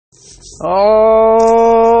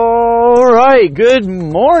All right, good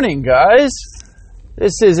morning, guys.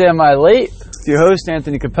 This is Am I Late? With your host,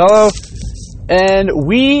 Anthony Capello. And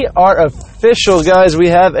we are official, guys. We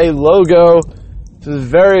have a logo. This is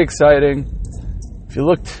very exciting. If you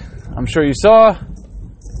looked, I'm sure you saw,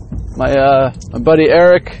 my buddy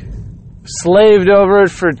Eric slaved over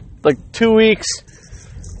it for like 2 weeks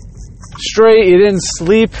straight. He didn't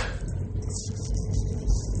sleep.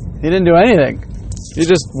 He didn't do anything. He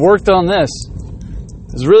just worked on this.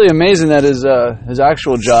 It was really amazing that his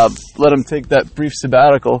actual job let him take that brief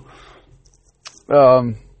sabbatical.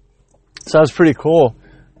 So that was pretty cool.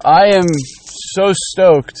 I am so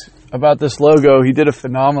stoked about this logo. He did a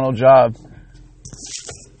phenomenal job.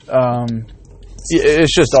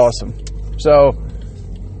 It's just awesome. So,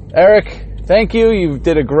 Eric, thank you. You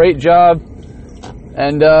did a great job.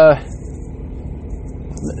 And on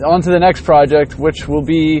to the next project, which will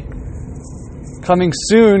be coming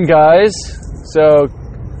soon, guys. So,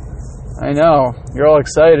 I know, you're all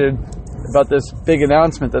excited about this big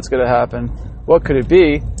announcement that's going to happen. What could it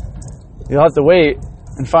be? You'll have to wait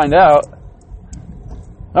and find out.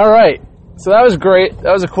 All right. So that was great.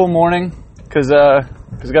 That was a cool morning because I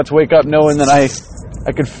got to wake up knowing that I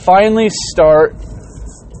could finally start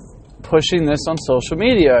pushing this on social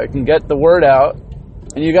media. I can get the word out,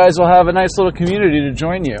 and you guys will have a nice little community to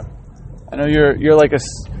join you. I know you're like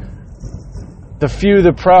the few,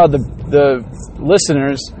 the proud, the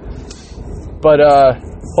listeners, but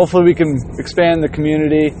hopefully we can expand the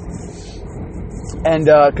community. And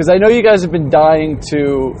because I know you guys have been dying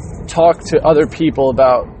to talk to other people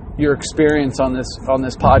about your experience on this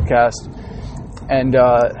podcast and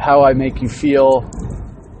how I make you feel,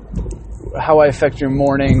 how I affect your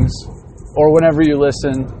mornings or whenever you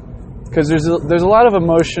listen, because there's a lot of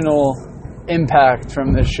emotional impact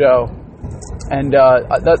from this show, and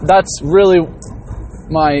that's really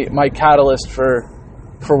my catalyst for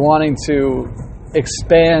wanting to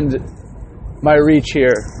expand my reach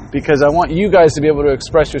here, because I want you guys to be able to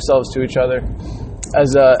express yourselves to each other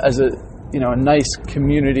as a a nice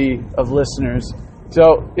community of listeners.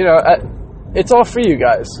 So it's all for you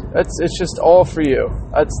guys. It's just all for you.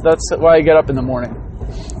 That's why I get up in the morning.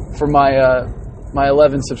 For my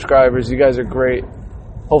 11 subscribers, you guys are great.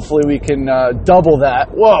 Hopefully we can double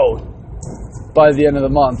that. Whoa! By the end of the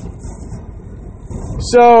month.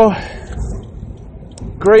 So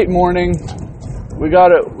great morning. We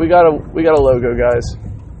got a logo, guys.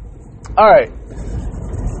 All right.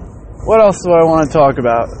 What else do I want to talk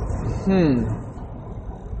about?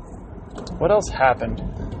 What else happened?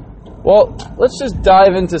 Well, let's just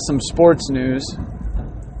dive into some sports news.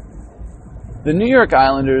 The New York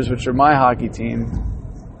Islanders, which are my hockey team,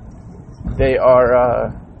 they're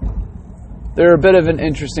a bit of an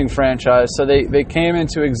interesting franchise. So they came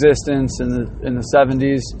into existence in the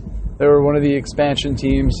 70s. They were one of the expansion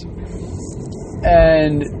teams,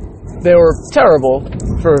 and they were terrible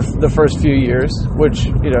for the first few years, which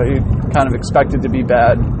you kind of expected to be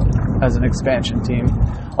bad as an expansion team.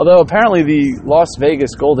 Although apparently the Las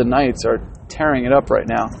Vegas Golden Knights are tearing it up right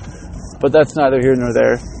now, but that's neither here nor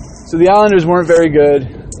there. So the Islanders weren't very good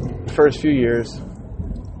the first few years,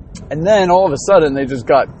 and then all of a sudden they just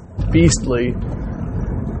got beastly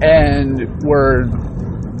and were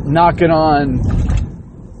knocking on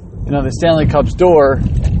the Stanley Cup's door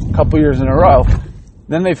a couple years in a row.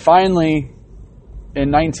 Then they finally, in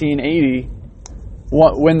 1980,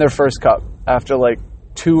 win their first cup after like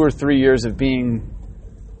 2 or 3 years of being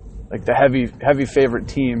like the heavy favorite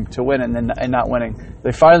team to win and not winning.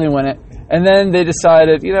 They finally win it, and then they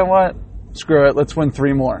decided, you know what, screw it, let's win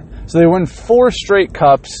 3 more. So they win 4 straight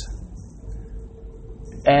cups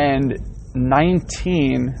and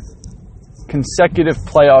 19 consecutive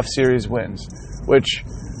playoff series wins, which,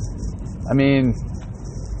 I mean,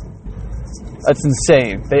 that's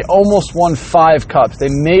insane. They almost won 5 cups. They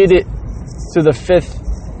made it to the 5th,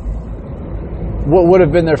 what would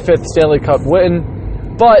have been their 5th Stanley Cup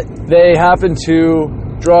win, but they happened to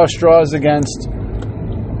draw straws against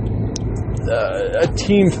a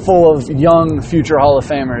team full of young future Hall of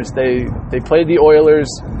Famers. They played the Oilers,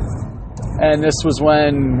 and this was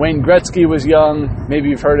when Wayne Gretzky was young. Maybe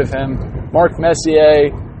you've heard of him. Mark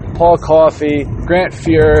Messier, Paul Coffey, Grant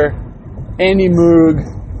Fuhr, Andy Moog,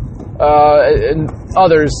 and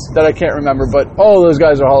others that I can't remember, but all of those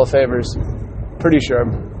guys are Hall of Famers. Pretty sure.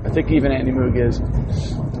 I think even Andy Moog is.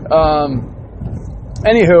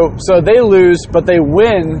 Anywho, so they lose, but they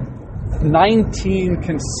win 19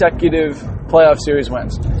 consecutive playoff series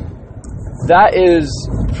wins. That is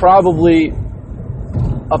probably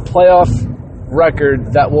a playoff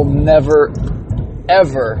record that will never,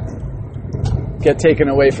 ever get taken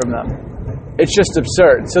away from them. It's just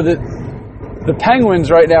absurd. So The Penguins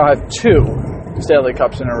right now have 2 Stanley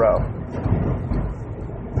Cups in a row.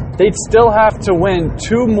 They'd still have to win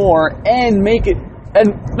 2 more and make it.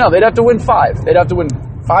 And no, they'd have to win 5. They'd have to win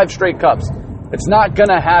 5 straight cups. It's not going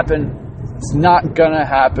to happen. It's not going to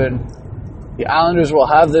happen. The Islanders will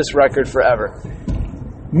have this record forever.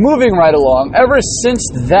 Moving right along, ever since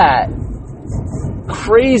that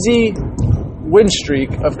crazy win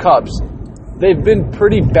streak of Cubs, they've been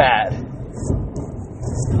pretty bad.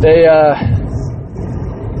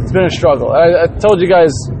 It's been a struggle. I told you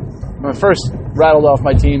guys when I first rattled off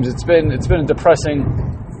my teams. It's been a depressing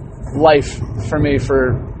life for me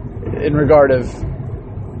in regard of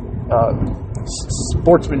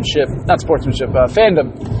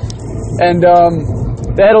fandom. And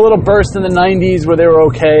they had a little burst in the 90s where they were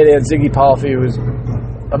okay. They had Ziggy Palffy, who was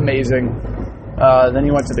amazing. Then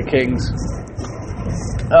he went to the Kings.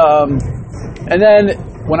 And then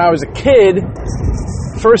when I was a kid,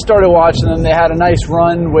 first started watching them, they had a nice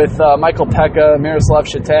run with Michael Pekka, Miroslav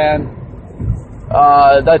Shatan.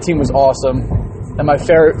 That team was awesome. And my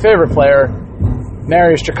favorite player,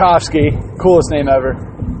 Mariusz Tchaikovsky, coolest name ever.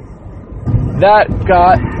 That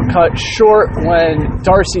got cut short when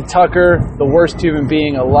Darcy Tucker, the worst human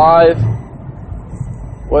being alive.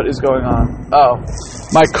 What is going on? Oh,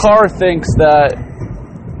 my car thinks that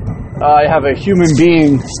I have a human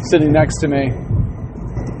being sitting next to me,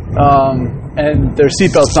 and their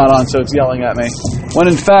seatbelt's not on, so it's yelling at me. When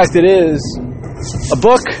in fact it is a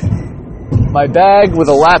book, my bag with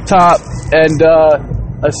a laptop, and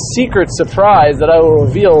a secret surprise that I will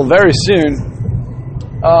reveal very soon.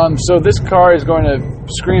 So this car is going to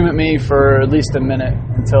scream at me for at least a minute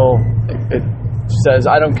until it says,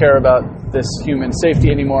 I don't care about this human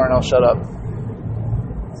safety anymore, and I'll shut up.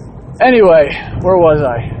 Anyway, where was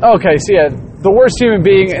I? Okay, so yeah, the worst human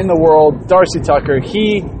being in the world, Darcy Tucker,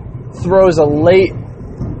 he throws a late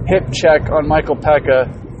hip check on Michael Pekka,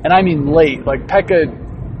 and I mean late. Like, Pekka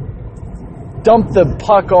dumped the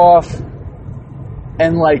puck off,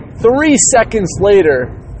 and like 3 seconds later,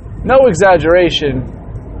 no exaggeration,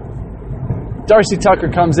 Darcy Tucker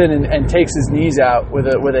comes in and takes his knees out with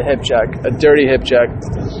a hip check, a dirty hip check,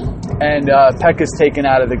 and Pekka's taken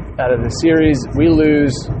out of the series. We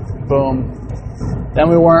lose, boom. Then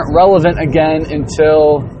we weren't relevant again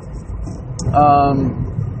until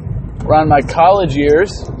around my college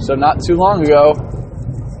years, so not too long ago,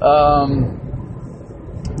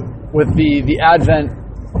 with the advent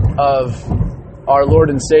of our Lord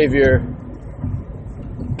and Savior,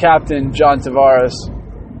 Captain John Tavares.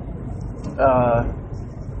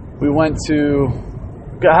 We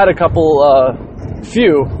had a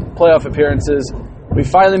few playoff appearances. We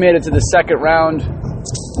finally made it to the second round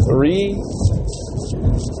 3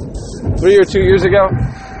 or 2 years ago,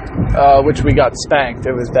 which we got spanked.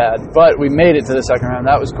 It was bad, but we made it to the second round.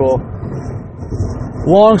 That was cool.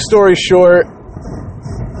 Long story short,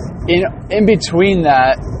 in between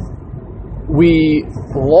that, we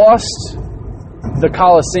lost the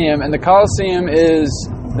Coliseum, and the Coliseum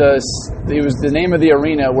was the name of the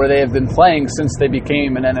arena where they have been playing since they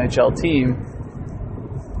became an NHL team.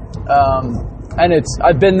 And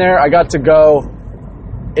I've been there. I got to go.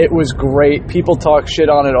 It was great. People talk shit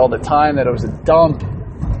on it all the time, that it was a dump.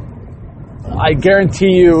 I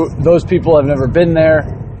guarantee you those people have never been there.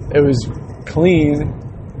 It was clean.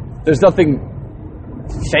 There's nothing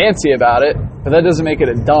fancy about it, but that doesn't make it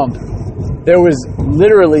a dump. There was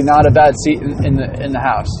literally not a bad seat in the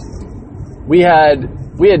house. We had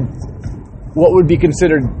what would be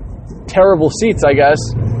considered terrible seats, I guess,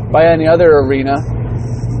 by any other arena.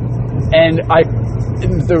 And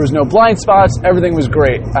there was no blind spots. Everything was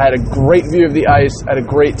great. I had a great view of the ice. I had a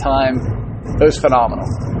great time. It was phenomenal.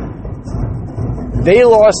 They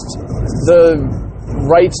lost the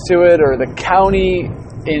rights to it, or the county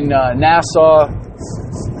in Nassau,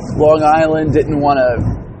 Long Island, didn't want to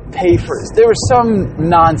pay for it. There was some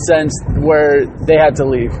nonsense where they had to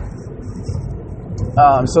leave.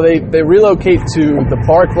 So they relocate to the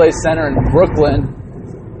Barclays Center in Brooklyn,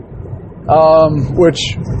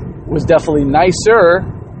 which was definitely nicer,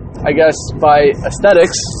 I guess, by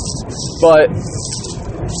aesthetics, but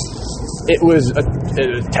it was a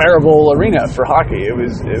terrible arena for hockey. It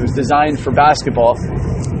was designed for basketball.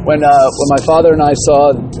 When my father and I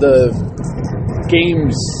saw the Game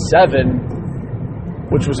 7,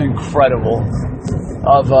 which was incredible,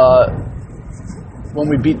 of when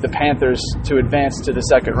we beat the Panthers to advance to the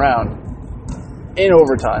second round in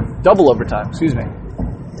double overtime, excuse me.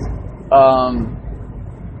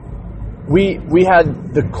 We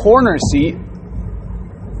had the corner seat,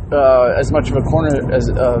 as much of a corner as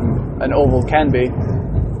an oval can be,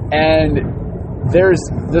 and there's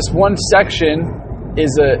this one section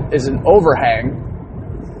is an overhang.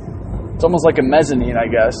 It's almost like a mezzanine, I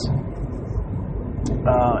guess.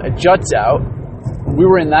 It juts out. We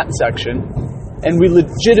were in that section, and we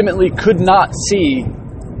legitimately could not see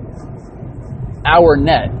our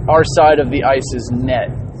net, our side of the ice's net.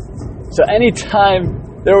 So anytime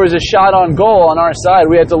there was a shot on goal on our side,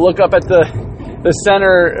 we had to look up at the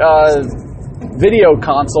center video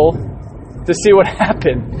console to see what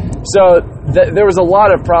happened. So there was a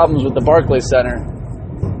lot of problems with the Barclays Center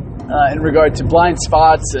in regard to blind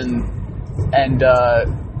spots and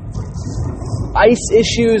ice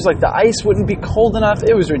issues. Like the ice wouldn't be cold enough.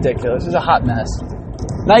 It was ridiculous. It was a hot mess.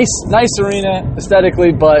 Nice arena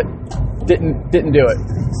aesthetically, but didn't do it.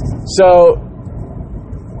 So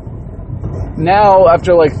now,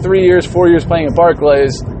 after like 4 years playing at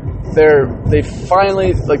Barclays, they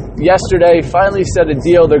finally, like yesterday, finally set a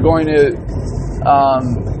deal. They're going to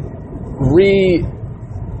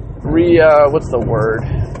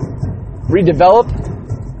redevelop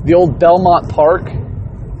the old Belmont Park,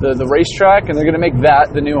 the racetrack, and they're going to make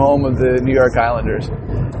that the new home of the New York Islanders.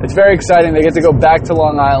 It's very exciting. They get to go back to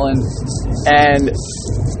Long Island, and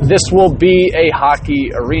this will be a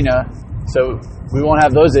hockey arena, so we won't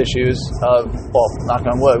have those issues of, well, knock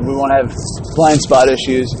on wood, we won't have blind spot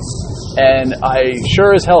issues, and I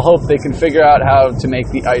sure as hell hope they can figure out how to make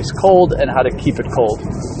the ice cold and how to keep it cold.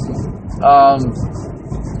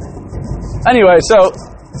 Anyway, so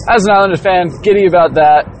as an Islanders fan, giddy about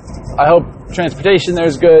that. I hope transportation there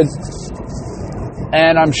is good,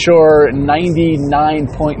 and I'm sure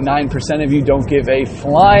 99.9% of you don't give a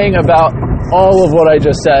flying about all of what I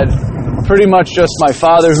just said. Pretty much just my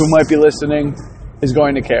father, who might be listening, is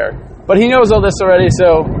going to care. But he knows all this already,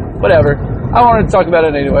 so whatever. I wanted to talk about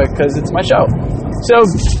it anyway because it's my show. So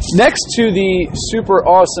next to the super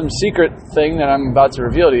awesome secret thing that I'm about to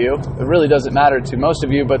reveal to you, it really doesn't matter to most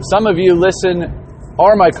of you, but some of you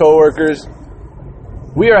are my coworkers.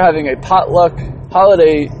 We are having a potluck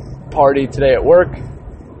holiday party today at work.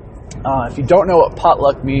 If you don't know what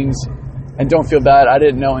potluck means, and don't feel bad, I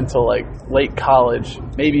didn't know until like late college,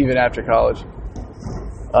 maybe even after college,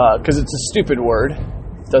 because it's a stupid word.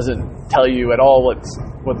 It doesn't tell you at all what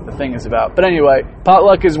the thing is about. But anyway,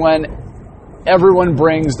 potluck is when everyone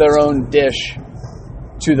brings their own dish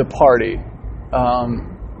to the party.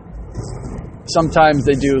 Sometimes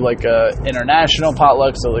they do like a international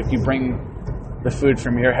potluck, so like you bring the food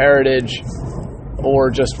from your heritage, or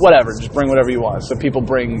just whatever, just bring whatever you want. So people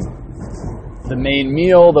bring the main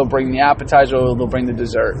meal, they'll bring the appetizer, or they'll bring the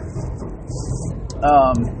dessert.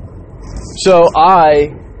 So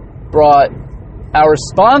I brought our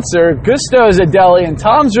sponsor, Gusto's, a deli in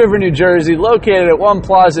Toms River, New Jersey, located at One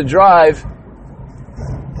Plaza Drive.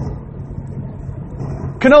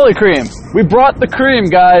 Cannoli cream. We brought the cream,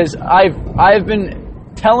 guys. I've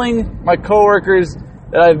been telling my coworkers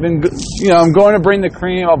that I'm going to bring the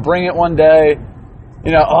cream. I'll bring it one day.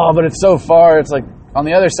 But it's so far. It's like on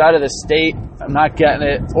the other side of the state. I'm not getting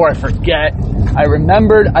it, or I forget. I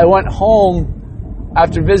remembered. I went home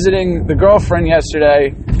after visiting the girlfriend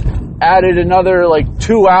yesterday, added another like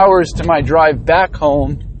 2 hours to my drive back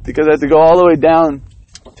home because I had to go all the way down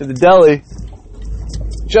to the deli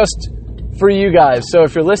just for you guys. So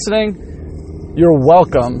if you're listening, you're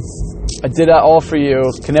welcome. I did that all for you.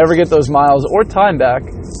 Can never get those miles or time back,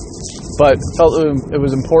 but felt it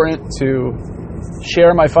was important to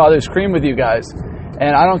share my father's cream with you guys.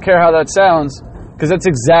 And I don't care how that sounds, because that's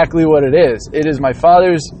exactly what it is. It is my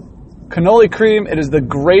father's cannoli cream. It is the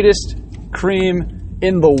greatest cream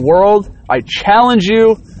in the world. I challenge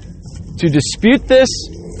you to dispute this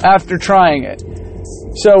after trying it.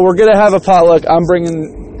 So we're going to have a potluck. I'm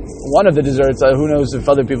bringing one of the desserts. Who knows if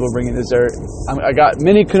other people are bringing dessert. I got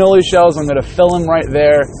mini cannoli shells. I'm going to fill them right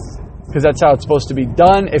there because that's how it's supposed to be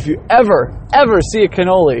done. If you ever see a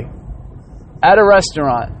cannoli at a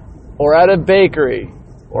restaurant or at a bakery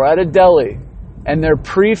or at a deli and they're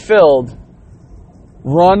pre-filled,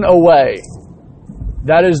 run away.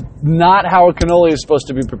 That is not how a cannoli is supposed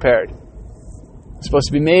to be prepared. It's supposed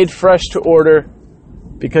to be made fresh to order,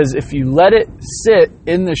 because if you let it sit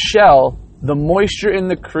in the shell, the moisture in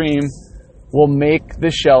the cream will make the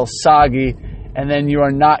shell soggy, and then you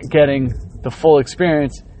are not getting the full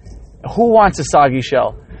experience. Who wants a soggy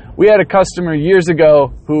shell? We had a customer years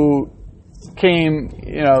ago who came,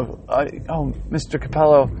 Mr.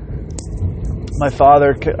 Capello, my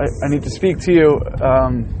father, I need to speak to you.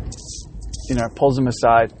 Pulls him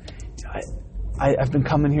aside. I've been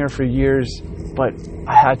coming here for years, but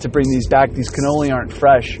I had to bring these back. These cannoli aren't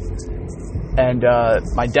fresh. And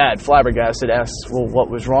my dad, flabbergasted, asks, well, what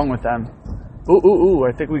was wrong with them? Ooh,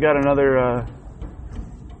 I think we got another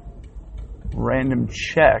random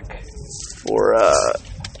check for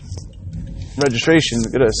registration.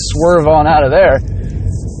 Gonna swerve on out of there.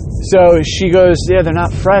 So she goes, yeah, they're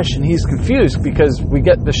not fresh, and he's confused because we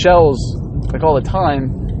get the shells like all the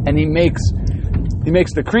time, and he makes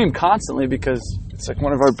the cream constantly because it's like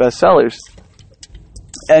one of our best sellers.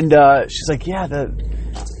 And she's like, yeah,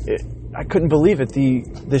 I couldn't believe it.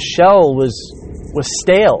 The shell was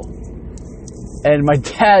stale. And my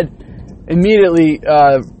dad immediately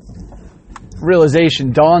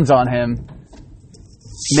realization dawns on him.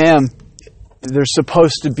 Ma'am, they're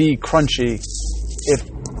supposed to be crunchy. If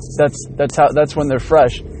that's when they're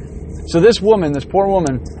fresh. So this poor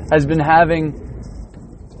woman, has been having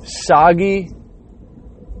soggy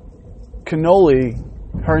cannoli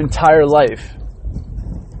her entire life.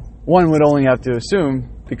 One would only have to assume,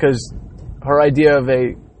 because her idea of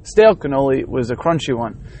a stale cannoli was a crunchy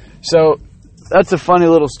one. So that's a funny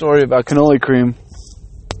little story about cannoli cream.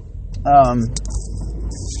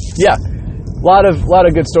 Yeah, a lot of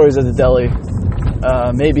good stories at the deli.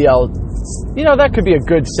 Maybe that could be a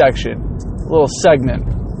good section, a little segment,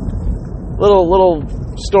 little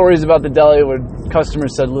stories about the deli where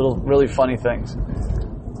customers said little really funny things.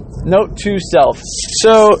 Note to self.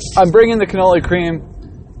 So I'm bringing the cannoli cream.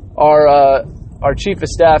 Our chief of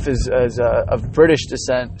staff is of British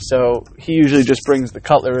descent, so he usually just brings the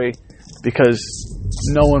cutlery because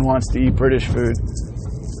no one wants to eat British food.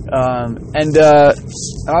 And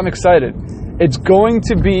I'm excited. It's going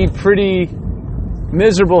to be pretty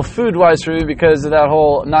miserable food-wise for me because of that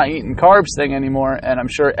whole not eating carbs thing anymore, and I'm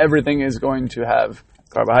sure everything is going to have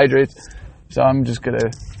carbohydrates, so I'm just going to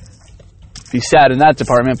be sad in that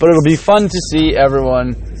department. But it'll be fun to see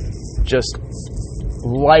everyone just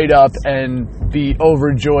light up and be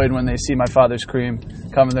overjoyed when they see my father's cream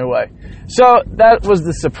coming their way. So that was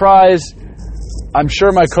the surprise. I'm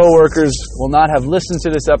sure my coworkers will not have listened to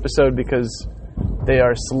this episode because they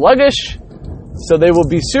are sluggish, so they will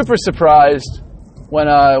be super surprised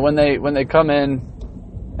when they come in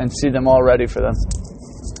and see them all ready for them.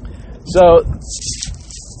 So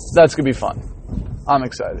that's gonna be fun. I'm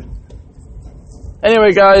excited.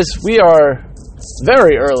 Anyway, guys, we are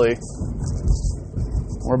very early.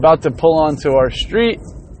 We're about to pull onto our street.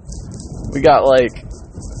 We got like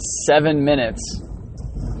 7 minutes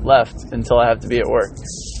left until I have to be at work.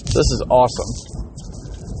 So this is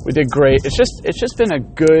awesome. We did great. It's just been a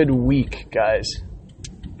good week, guys.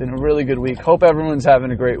 Been a really good week. Hope everyone's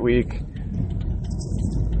having a great week.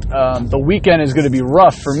 The weekend is going to be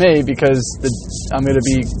rough for me because I'm going to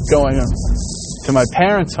be going to my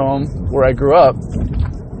parents' home where I grew up,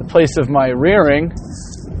 the place of my rearing,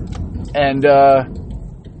 and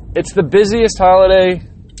it's the busiest holiday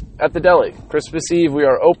at the deli. Christmas Eve, we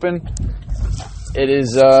are open. It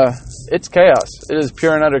is, it's chaos. It is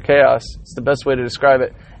pure and utter chaos. It's the best way to describe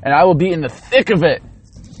it. And I will be in the thick of it.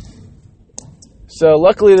 So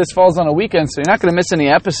luckily this falls on a weekend, so you're not going to miss any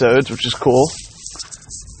episodes, which is cool.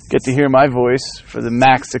 Get to hear my voice for the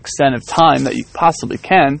max extent of time that you possibly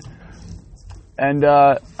can. And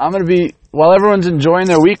I'm going to be, while everyone's enjoying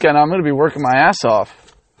their weekend, I'm going to be working my ass off.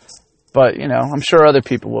 But, I'm sure other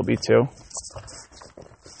people will be too.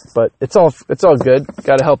 But it's all good.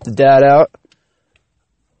 Got to help the dad out.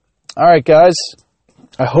 All right, guys.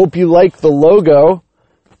 I hope you like the logo.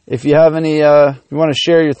 If you have any, you want to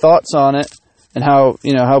share your thoughts on it and how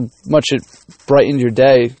much it brightened your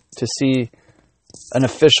day to see an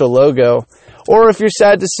official logo, or if you're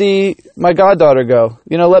sad to see my goddaughter go,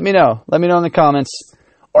 let me know. Let me know in the comments,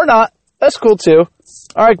 or not. That's cool too.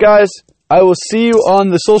 All right, guys. I will see you on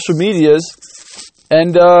the social medias,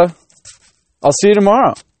 and I'll see you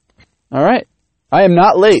tomorrow. All right. I am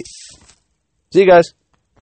not late. See you guys.